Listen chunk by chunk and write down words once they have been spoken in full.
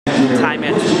Ty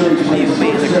Mitch. These will be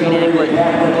in the green anglet,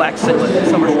 black singlet,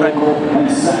 silver stripe.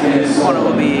 Opponent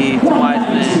will be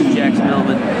Wiseman, Jackson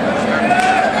Milton.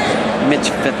 Mitch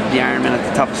 5th, the Ironman at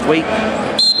the toughest weight.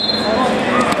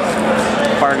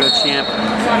 Fargo champ,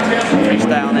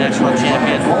 freestyle national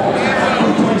champion.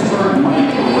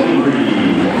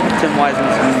 Tim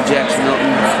Wiseman from Jackson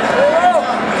Milton.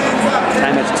 Ty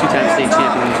Mitch, 2-time state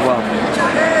champion as well.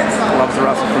 Loves the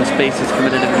wrestle from space, is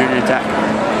committed to junior attack.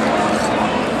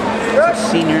 So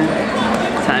senior,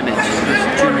 Ty Mitch.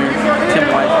 Junior, Tim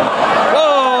Wiseman.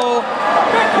 Whoa!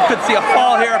 You could see a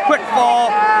fall here, a quick fall.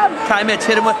 Ty Mitch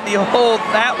hit him with the hold,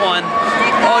 that one.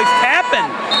 Oh, he's tapping.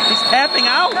 He's tapping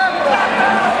out.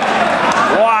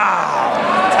 Wow.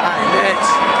 Ty Mitch.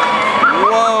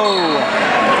 Whoa.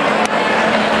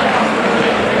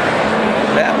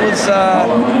 That was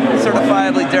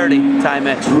certifiably dirty, Ty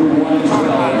Mitch. He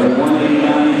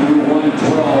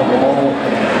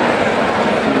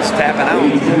was tapping out.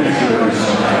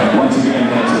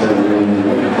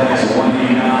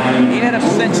 He had him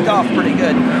cinched off pretty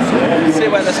good. See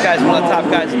why this guy's one of the top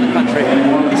guys in the country.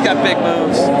 He's got big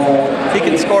moves. He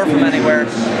can score from anywhere.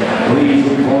 Hit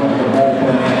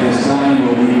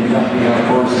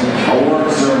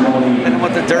him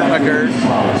with the dirt McGirt.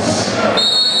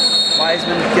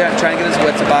 Wiseman trying to get his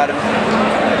wits about him.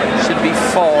 Should be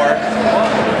 4.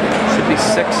 Should be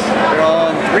 6. They're all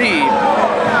in 3.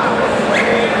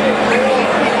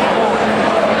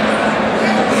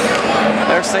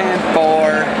 They're saying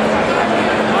 4.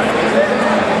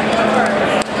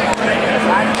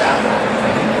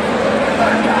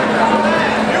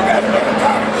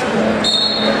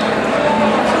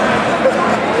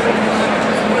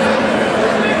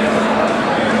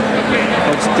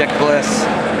 Coach Dick Bliss,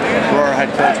 Aurora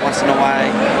head coach, wants to know why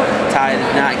Ty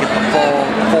did not get the full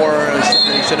 4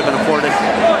 that he should have been afforded.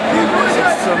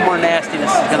 So more nastiness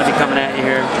is going to be coming at you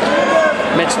here.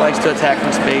 Mitch likes to attack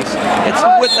from space. It's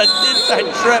with an inside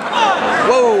trip.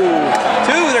 Whoa!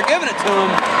 2, they're giving it to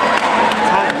him.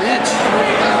 Ty Mitch.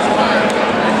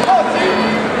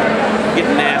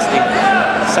 Getting nasty.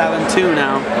 7-2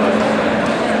 now.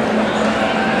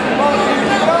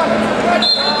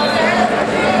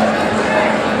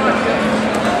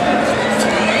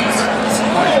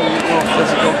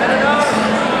 Physical.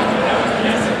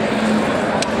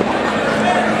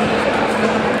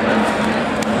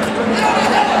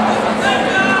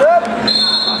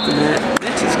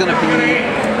 Mitch is going to be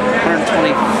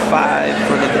 125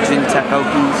 for the Virginia Tech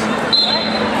Hokies.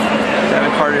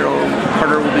 Gavin Carter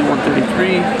will be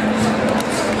 133.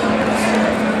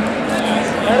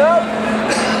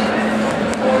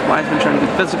 Wiseman trying to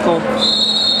be physical.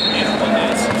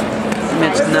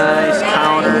 Mitch, nice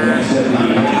counter.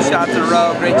 2 shots in a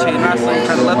row. Great chain wrestling.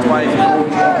 Trying to lift Wiseman.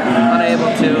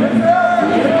 Unable to.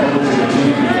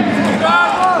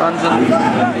 Runs him.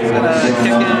 He's going to kick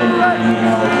him.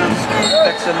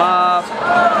 Picks him up. 2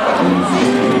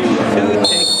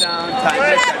 takedown. Ty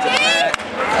Mitch gets it back.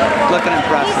 Looking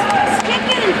impressive.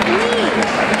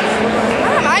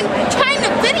 I'm trying to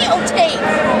videotape.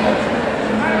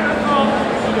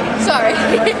 Sorry.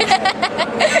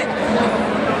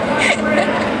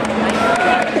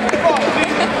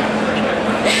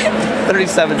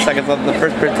 37 seconds left in the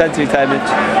first period. 10-2 Ty Mitch.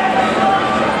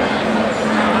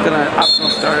 Gonna optional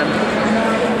start him.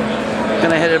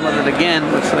 Gonna hit him with it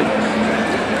again, looks like.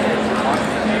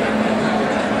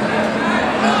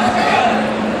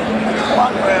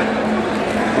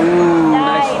 Ooh,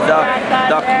 nice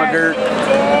duck McGirt.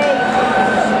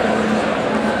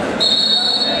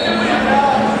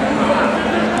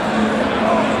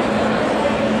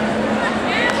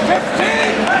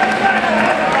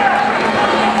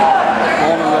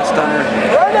 Stunner.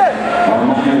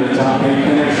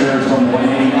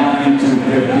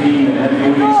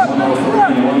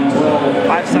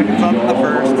 5 seconds left in the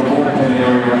first.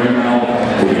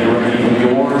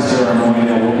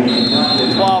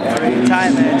 12-3, Ty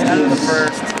Mitch, end of the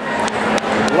first.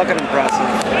 Looking impressive.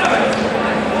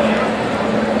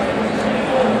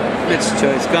 Mitch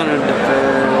choice, gonna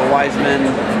defer Wiseman.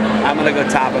 I'm gonna go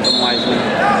top of him, Wiseman.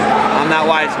 I'm not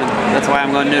Wiseman, that's why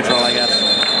I'm going neutral, I guess.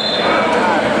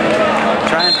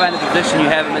 Try and find a position you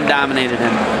haven't been dominated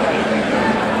in.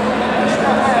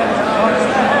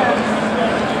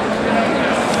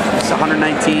 It's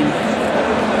 119.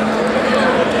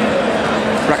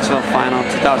 Brecksville final,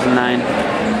 2009.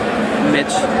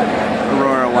 Mitch,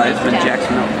 Aurora, Wiseman,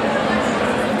 Jackson Milton.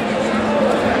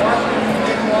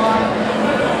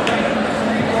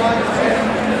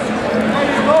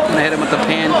 Gonna hit him with the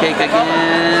pancake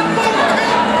again.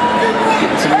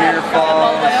 Getting some near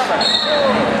falls.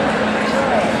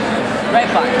 Right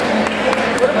back.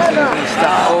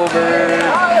 Stop over.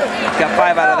 got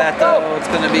 5 out of that though. It's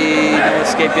going to be no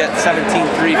escape yet.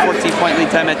 17-3, 14-point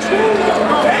lead time. Mitch.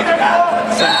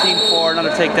 17-4, another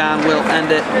takedown will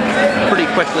end it pretty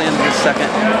quickly into the second.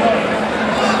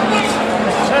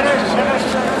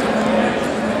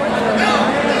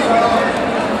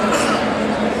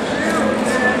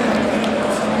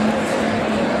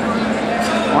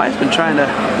 Wiseman trying to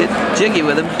get jiggy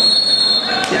with him,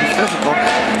 getting physical.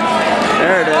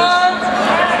 There it is.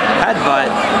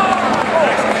 Headbutt.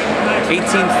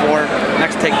 18-4.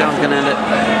 Next takedown's gonna end it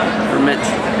for Mitch.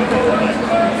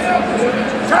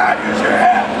 Use your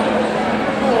head.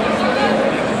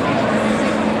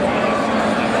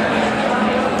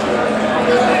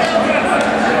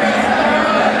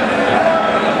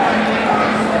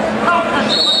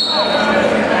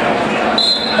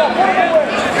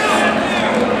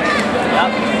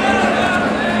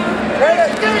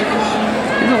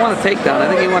 He doesn't want a takedown. I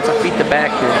think he wants a feet to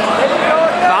back here.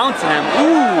 Bouncing him.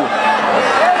 Ooh.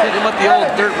 Hit him with the old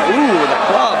dirt. Ooh, the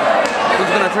club. This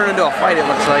is going to turn into a fight, it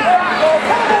looks like.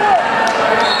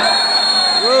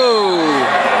 Whoa.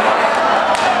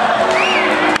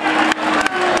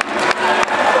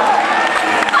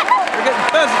 They're getting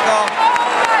physical.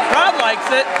 Crowd likes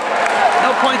it.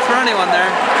 No points for anyone there.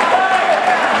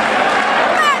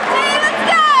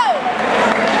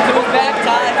 Back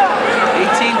tie.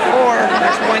 18-4.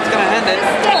 Next point's going to end it.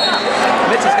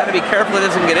 Mitch has got to be careful he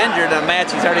doesn't get injured in a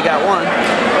match. He's already got one.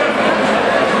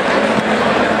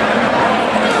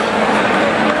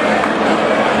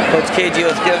 Coach KG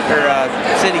was giving, or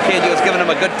Cindy KG was giving him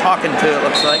a good talking to, it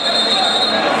looks like.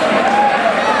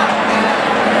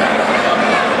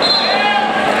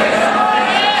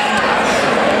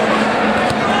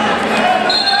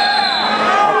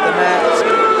 Off the mat.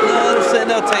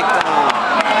 No takedown.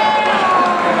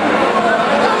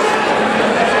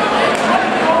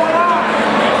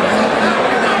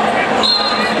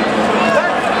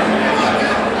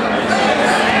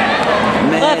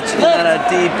 Mitch and a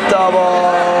deep double.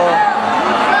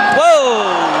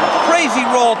 Whoa! Crazy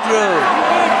roll through.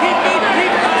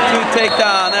 2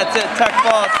 takedown. That's it. Tech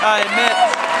ball tie Mitch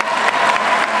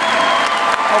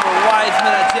over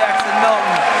Wiseman at Jackson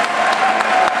Milton.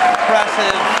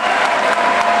 Impressive.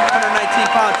 119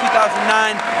 pounds,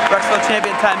 2009 Brecksville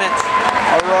champion tie Mitch.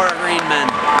 Aurora Green men.